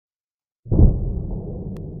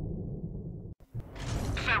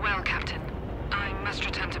well, Captain. I must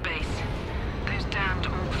return to base. Those damned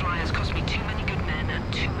ork flyers cost me too many good men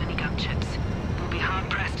and too many gunships. We'll be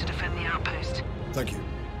hard-pressed to defend the outpost. Thank you.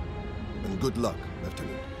 And good luck,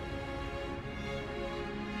 Lieutenant.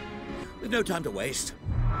 With no time to waste.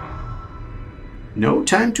 No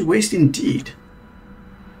time to waste indeed.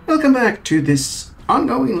 Welcome back to this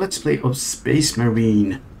ongoing Let's Play of Space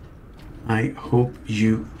Marine. I hope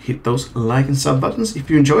you hit those like and sub buttons if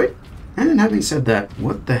you enjoyed. And having said that,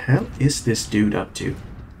 what the hell is this dude up to?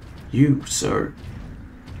 You, sir,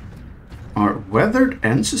 are weathered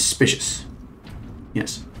and suspicious.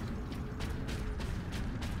 Yes.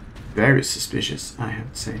 Very suspicious, I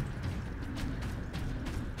have to say.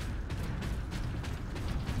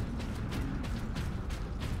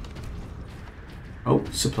 Oh,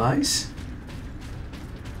 supplies?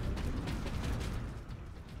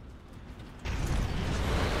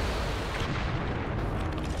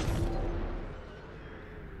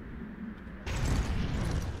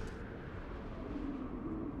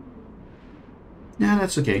 Yeah,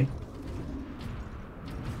 that's okay.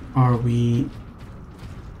 Are we...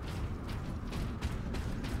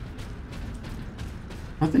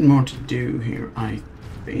 Nothing more to do here, I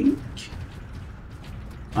think.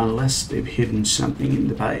 Unless they've hidden something in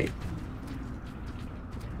the pipe.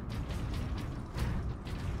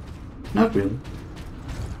 Not really.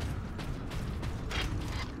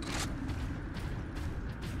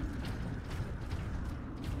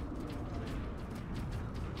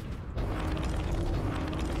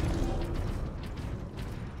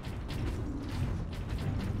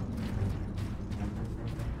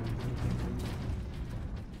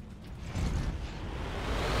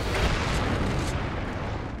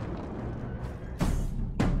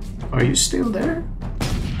 Are you still there?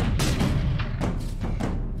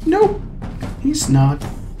 Nope, he's not.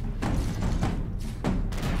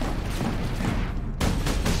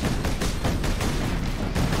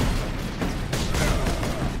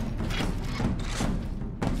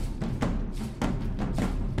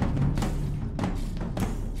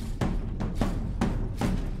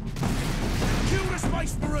 Kill the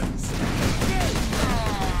spacemarines!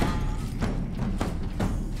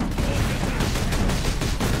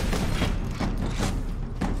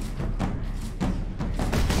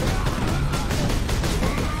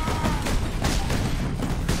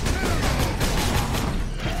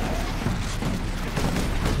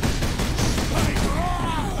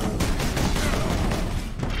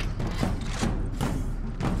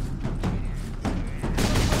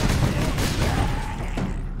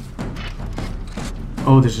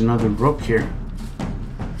 Oh, there's another rock here.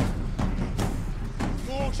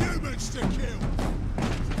 More humans to kill!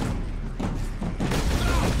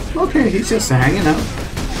 Okay, he's just hanging out.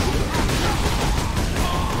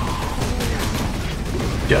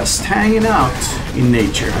 Just hanging out in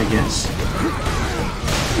nature, I guess.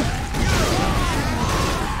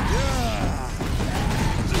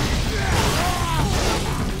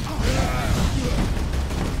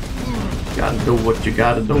 Gotta do what you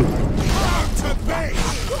gotta do.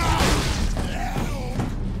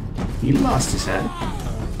 He lost his head.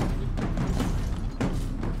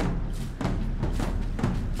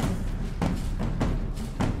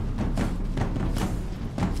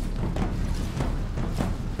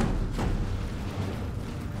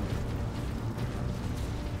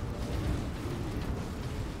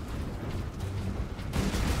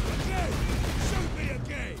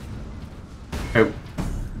 Oh.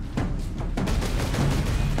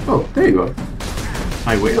 Oh, there you go.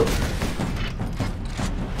 I will.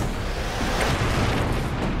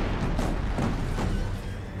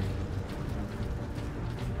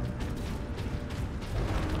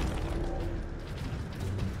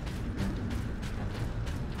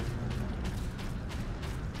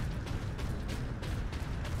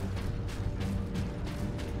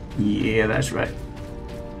 Yeah, that's right.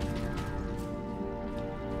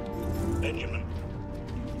 Benjamin,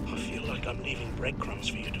 I feel like I'm leaving breadcrumbs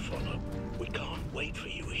for you to follow. We can't wait for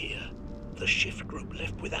you here. The shift group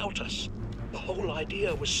left without us. The whole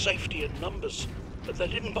idea was safety in numbers, but they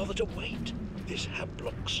didn't bother to wait. This hab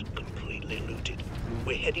block's completely looted.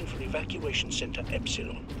 We're heading for Evacuation Center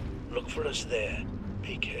Epsilon. Look for us there.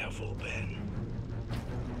 Be careful, Ben.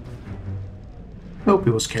 Hope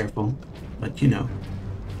he was careful, but you know.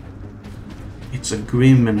 It's a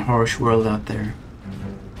grim and harsh world out there.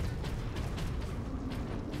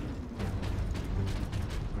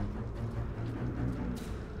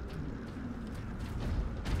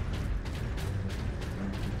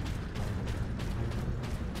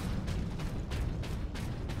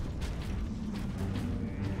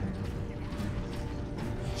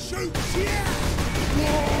 Shoot! Yeah!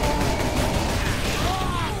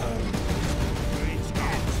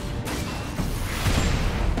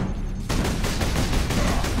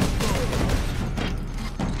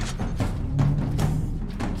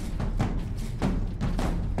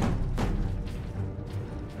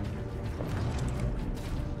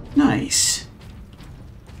 Nice.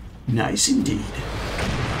 Nice indeed.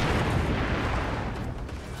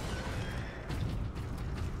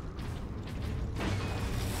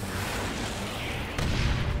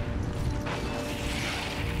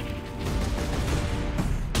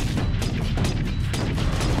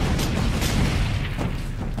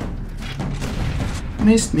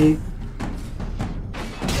 Missed me.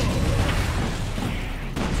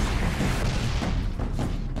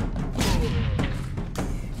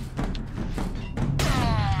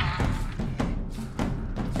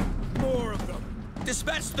 More of them.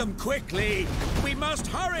 Dispatch them quickly. We must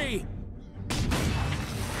hurry.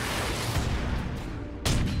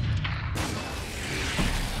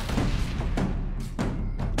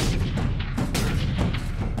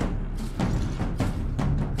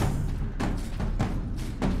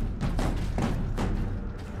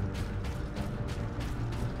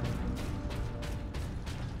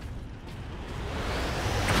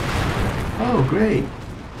 Oh, great.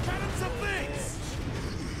 Cannons of things.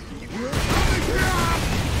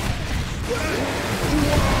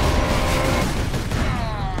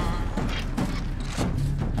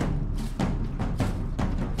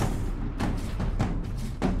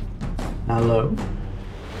 Hello.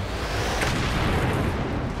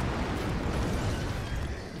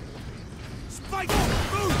 Spike!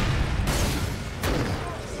 Move!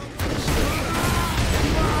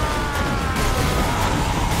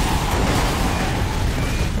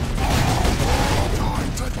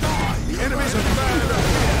 Time to die! The enemies are bad.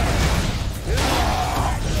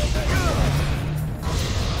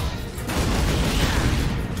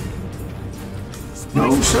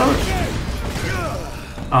 No, sir.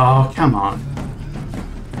 Oh, come on.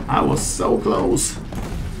 I was so close.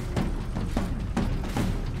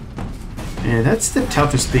 Yeah, that's the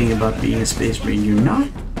toughest thing about being a space marine. You're not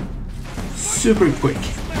super quick.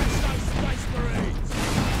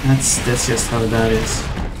 That's just how that is.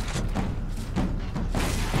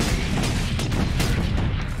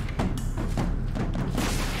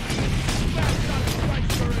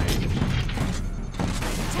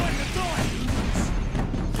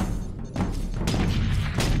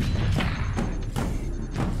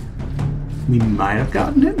 We might have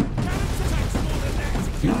gotten him.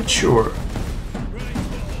 Not sure.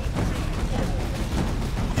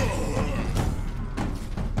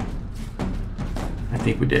 I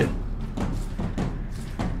think we did.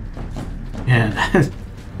 Yeah,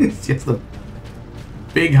 it's just a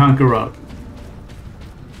big hunk of rock.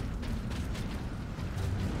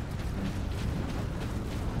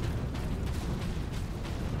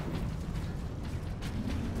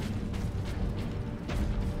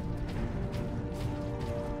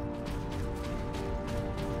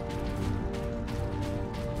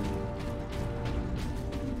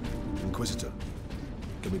 Inquisitor,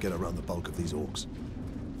 can we get around the bulk of these orks?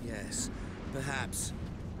 Yes, perhaps.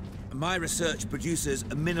 My research produces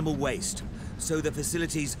a minimal waste, so the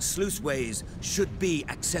facility's sluiceways should be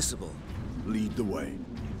accessible. Lead the way.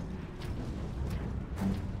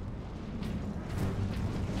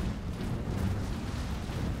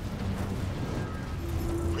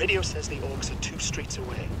 Radio says the orks are 2 streets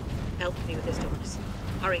away. Help me with this, Titus.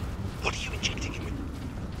 Hurry. What are you injecting him with?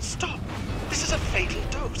 Stop! This is a fatal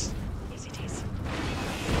dose. Yes, it is.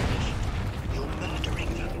 You're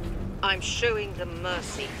murdering them. I'm showing them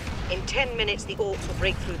mercy. In 10 minutes, the orcs will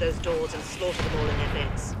break through those doors and slaughter them all in their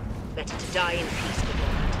beds. Better to die in peace before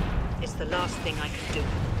that. It's the last thing I can do.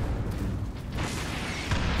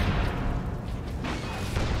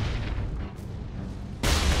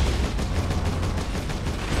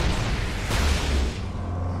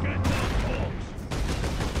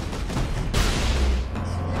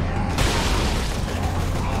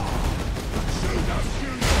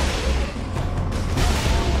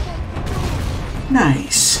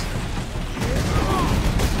 Nice.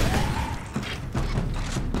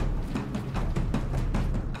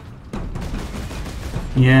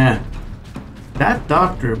 Yeah, that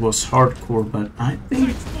doctor was hardcore, but I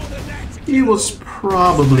think he was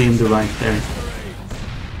probably in the right there.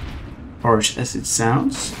 Harsh as it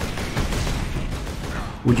sounds.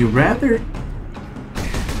 Would you rather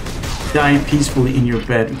die peacefully in your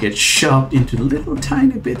bed and get chopped into little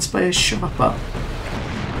tiny bits by a chop-up?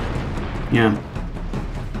 Yeah.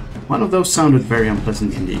 One of those sounded very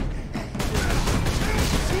unpleasant indeed.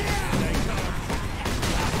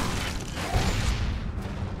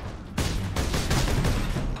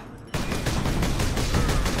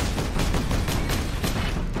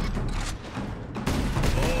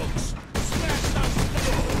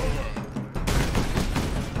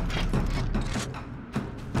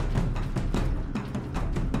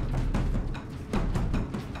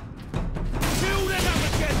 Kill them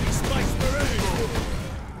up again!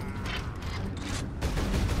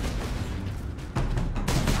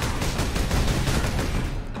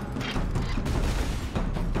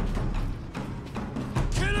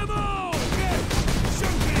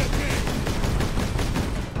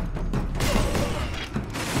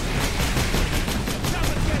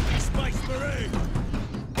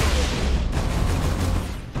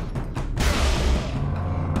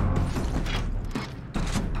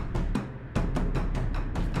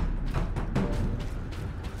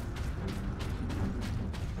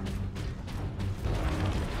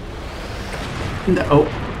 No.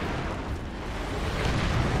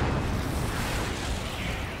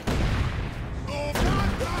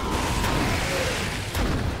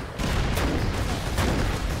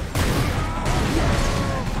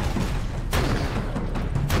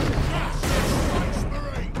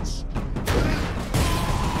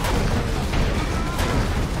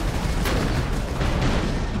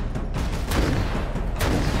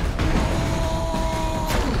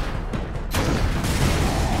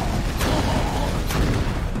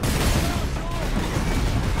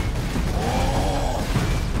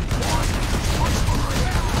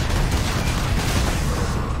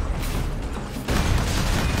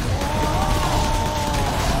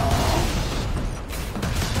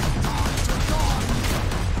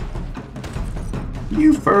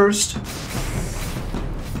 You first.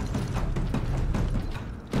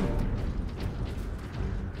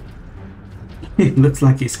 It looks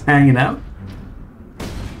like he's hanging out.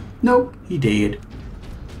 Nope, he dead.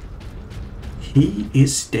 He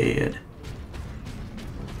is dead.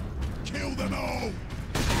 Kill them all!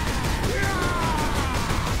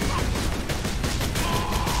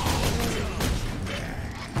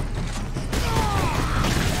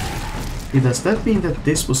 Does that mean that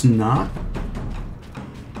this was not?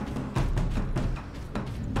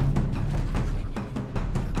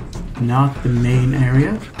 Not the main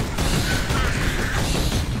area?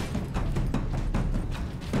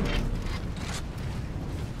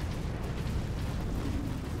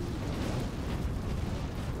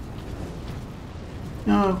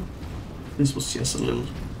 No, this was just a little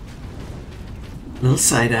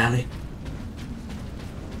side alley.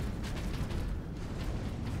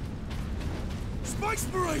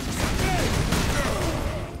 Spacemarines!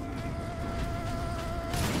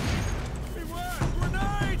 Beware!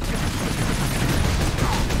 Grenade!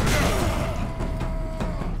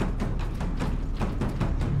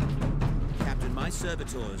 Captain, my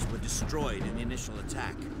servitors were destroyed in the initial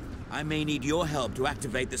attack. I may need your help to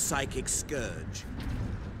activate the psychic scourge.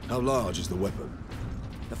 How large is the weapon?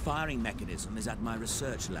 The firing mechanism is at my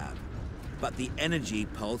research lab, but the energy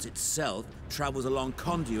pulse itself travels along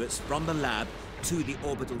conduits from the lab to the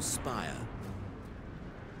orbital spire.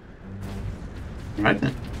 Right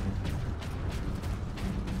then.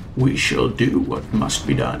 We shall do what must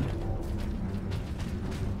be done.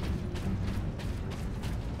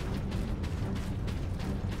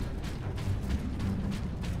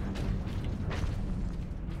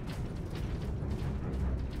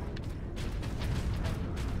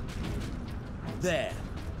 There.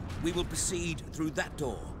 We will proceed through that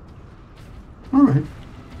door. Alright.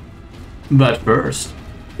 But first,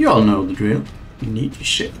 you all know the drill. You need to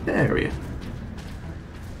check the area.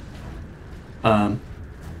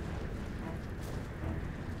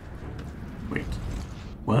 Wait.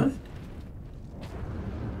 What?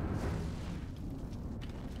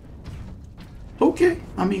 Okay,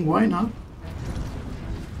 I mean, why not?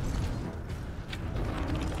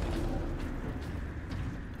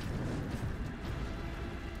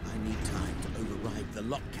 I need time to override the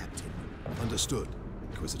lock, Captain. Understood,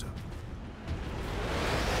 Inquisitor.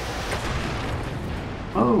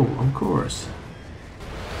 Oh, of course.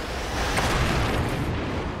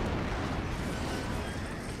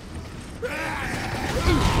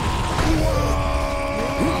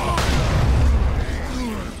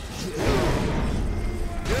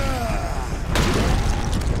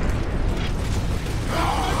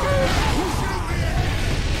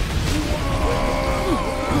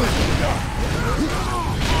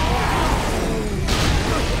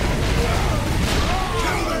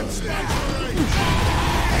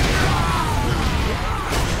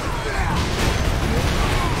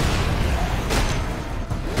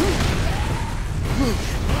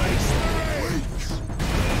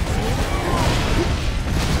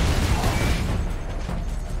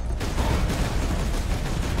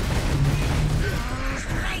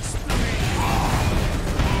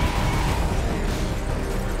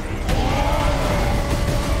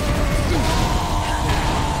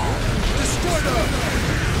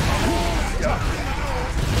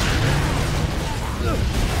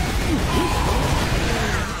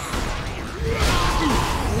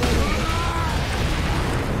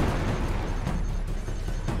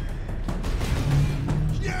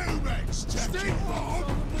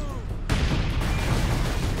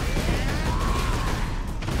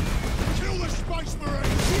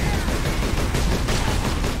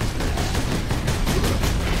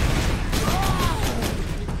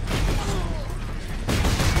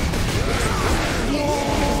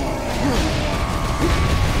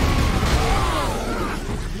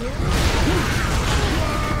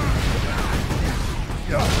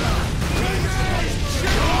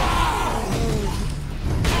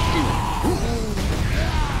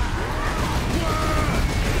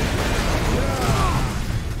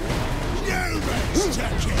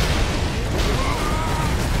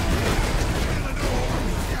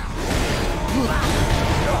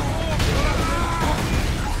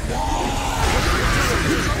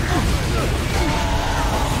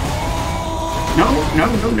 No,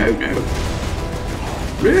 no, no, no.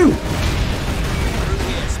 Roo! Through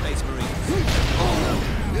here, Space Marines.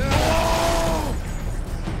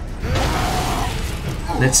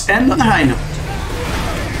 Let's end on a high note.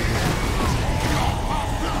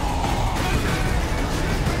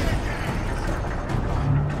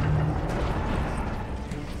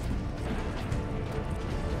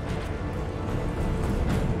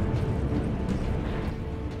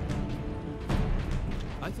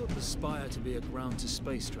 I thought the Spire to be a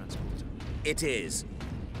ground-to-space transporter. It is.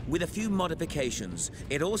 With a few modifications,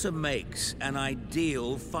 it also makes an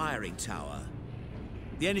ideal firing tower.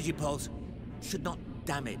 The energy pulse should not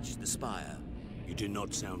damage the Spire. You do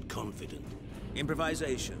not sound confident.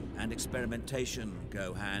 Improvisation and experimentation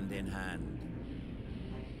go hand in hand.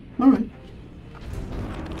 Alright.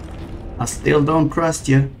 I still don't trust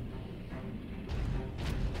you.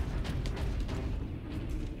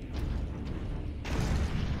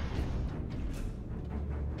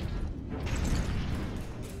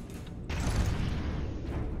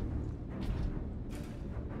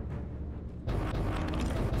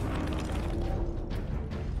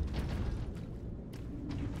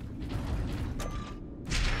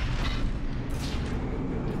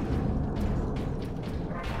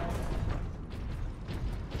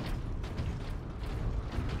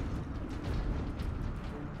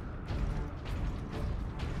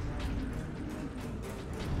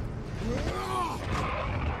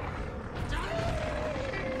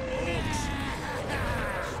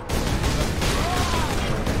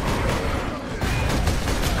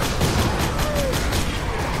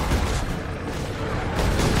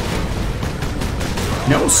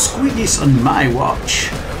 No squiggies on my watch.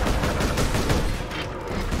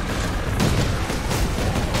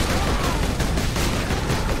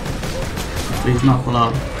 Please not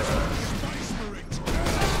allowed.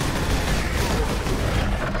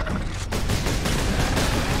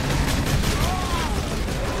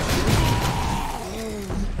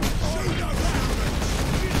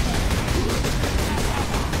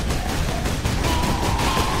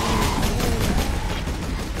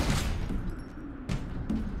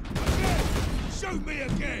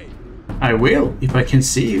 I will, if I can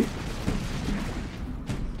see you.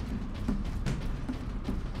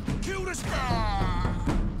 Kill this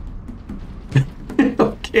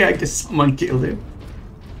Okay, I guess someone killed him.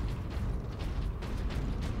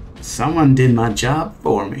 Someone did my job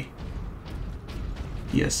for me.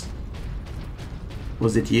 Yes.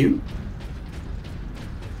 Was it you?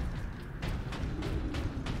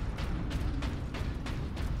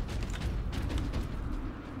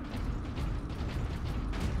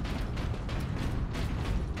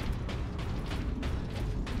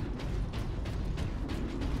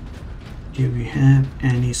 Do we have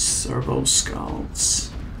any servo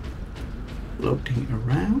skulls floating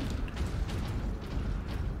around?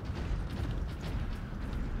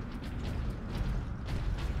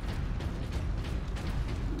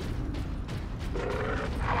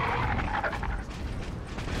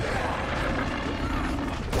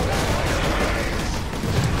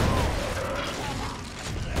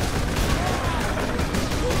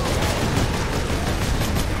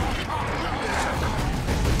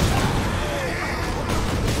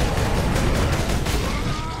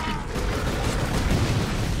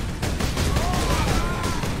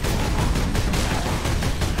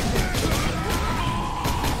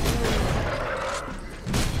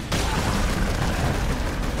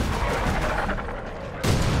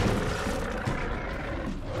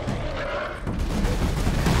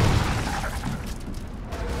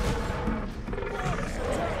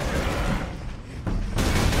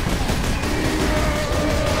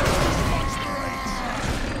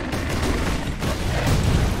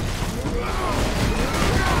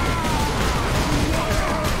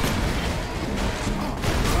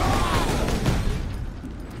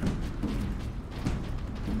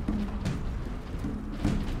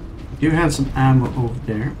 You have some ammo over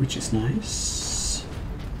there, which is nice.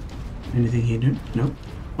 Anything hidden? Nope.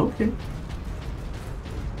 Okay.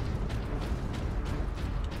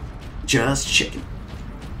 Just checking.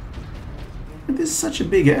 If this is such a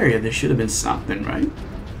big area, there should have been something, right?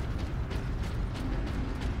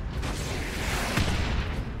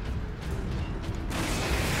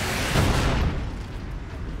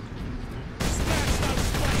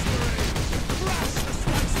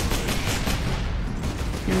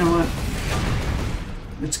 You know what?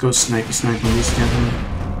 Let's go snipey snipe on these gentlemen.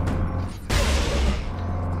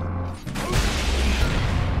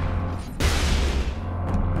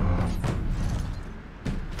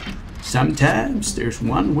 Sometimes there's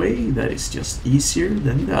one way that is just easier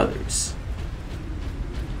than the others.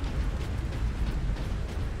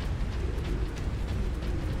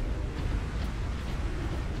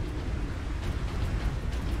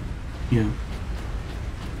 Yeah.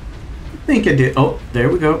 I think I did. Oh, there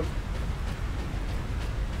we go.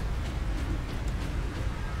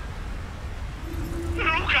 We're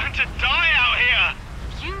all going to die out here!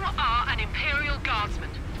 You are an Imperial Guardsman.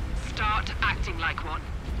 Start acting like one.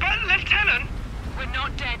 But, Lieutenant! We're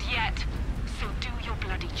not dead yet. So do your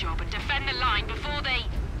bloody job and defend the line before they...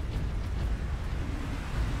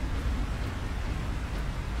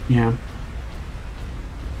 Yeah.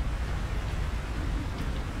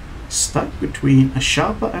 Stuck between a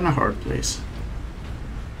Shabba and a hard place.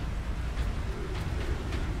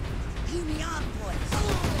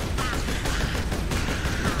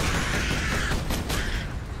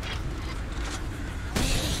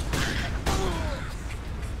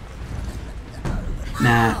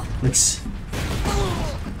 Nah, let's...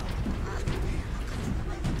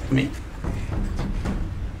 me.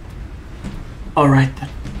 Alright then.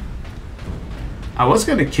 I was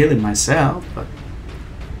gonna kill him myself, but...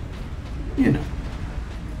 you know.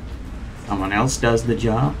 Someone else does the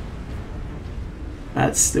job.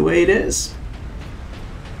 That's the way it is.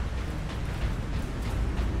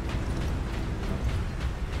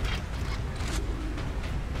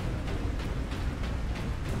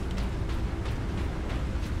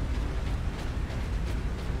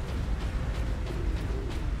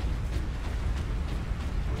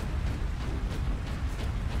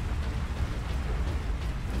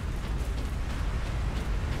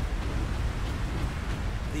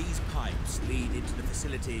 These pipes lead into the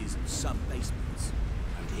facility's sub-basements.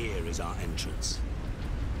 And here is our entrance.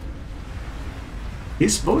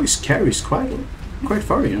 His voice carries quite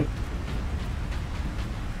far, you know.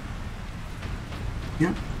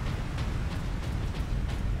 Yeah.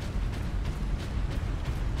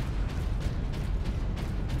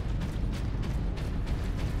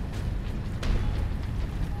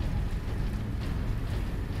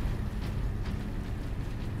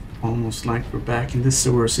 Almost like we're back in the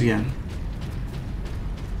sewers again.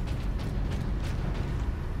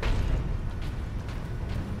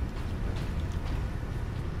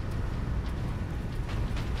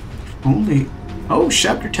 Only... oh,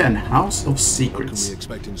 Chapter 10, House of What can Secrets. we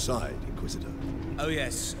expect inside, Inquisitor? Oh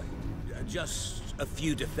yes, just a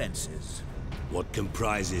few defenses. What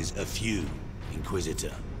comprises a few,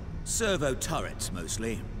 Inquisitor? Servo turrets,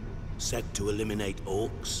 mostly. Set to eliminate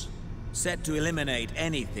orks? Set to eliminate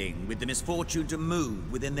anything with the misfortune to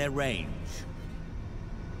move within their range.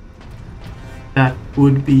 That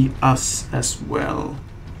would be us as well.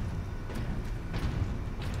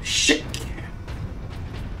 Shit!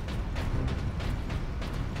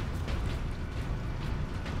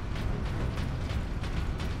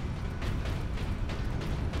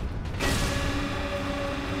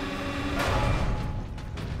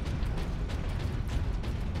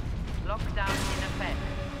 Lockdown in effect.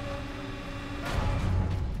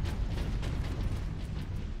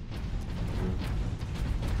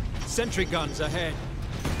 Sentry guns ahead.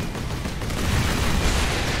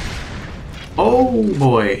 Oh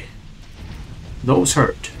boy. Those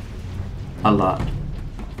hurt. A lot.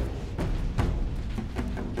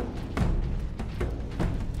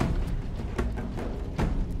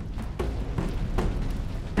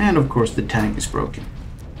 And of course the tank is broken.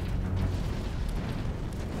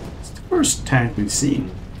 It's the first tank we've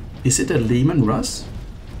seen. Is it a Lehman Russ?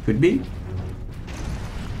 Could be.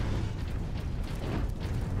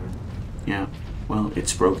 Yeah, well,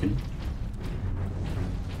 it's broken.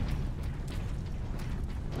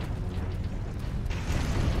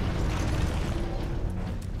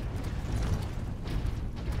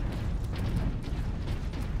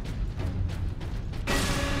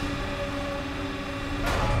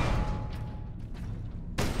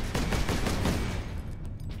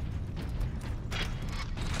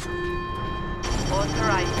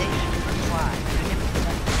 Authorization required to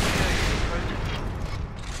implement security protocol.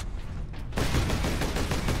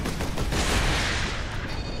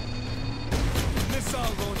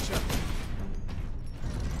 Missile launcher.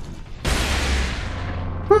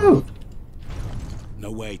 Woo!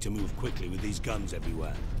 No way to move quickly with these guns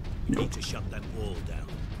everywhere. We Nope. need to shut that wall down.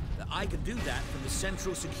 I can do that from the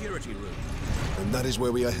central security room. And that is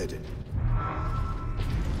where we are headed.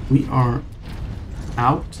 We are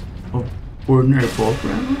out of ordinary bulk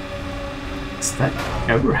ammo? Has that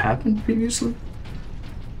ever happened previously?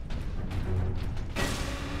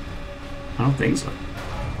 I don't think so.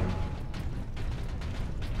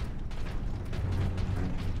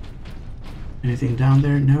 Anything down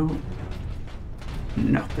there? No.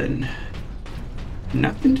 Nothing.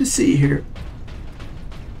 Nothing to see here.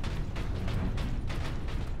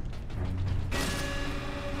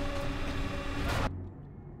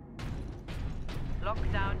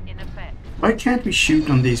 Lockdown in effect. Why can't we shoot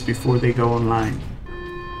on these before they go online?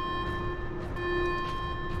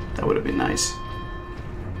 That would have been nice.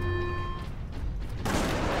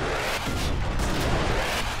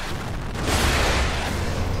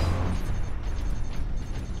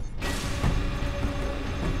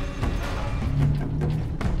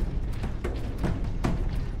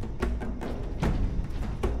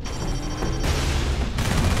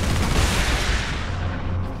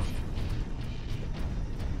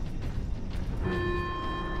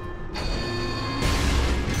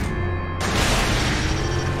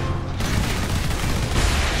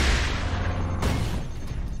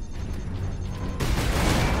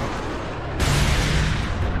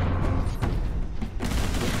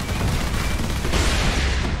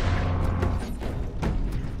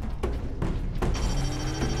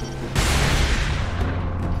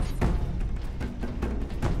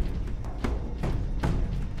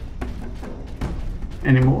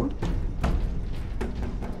 Anymore?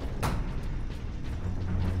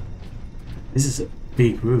 This is a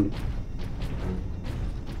big room.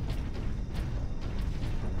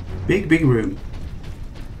 Big room.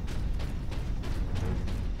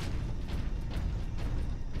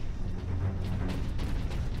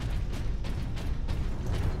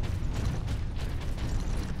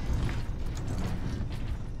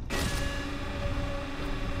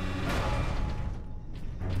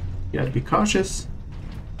 You gotta be cautious.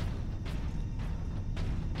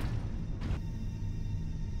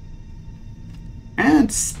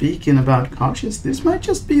 And speaking about cautious, this might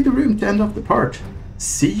just be the room to end off the part.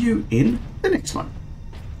 See you in the next one.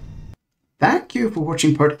 Thank you for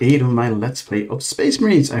watching part 8 of my Let's Play of Space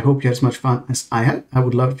Marines. I hope you had as much fun as I had. I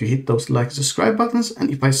would love if you hit those like and subscribe buttons, and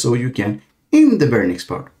if I saw you again in the very next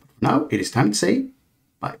part. But for now, it is time to say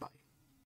bye-bye.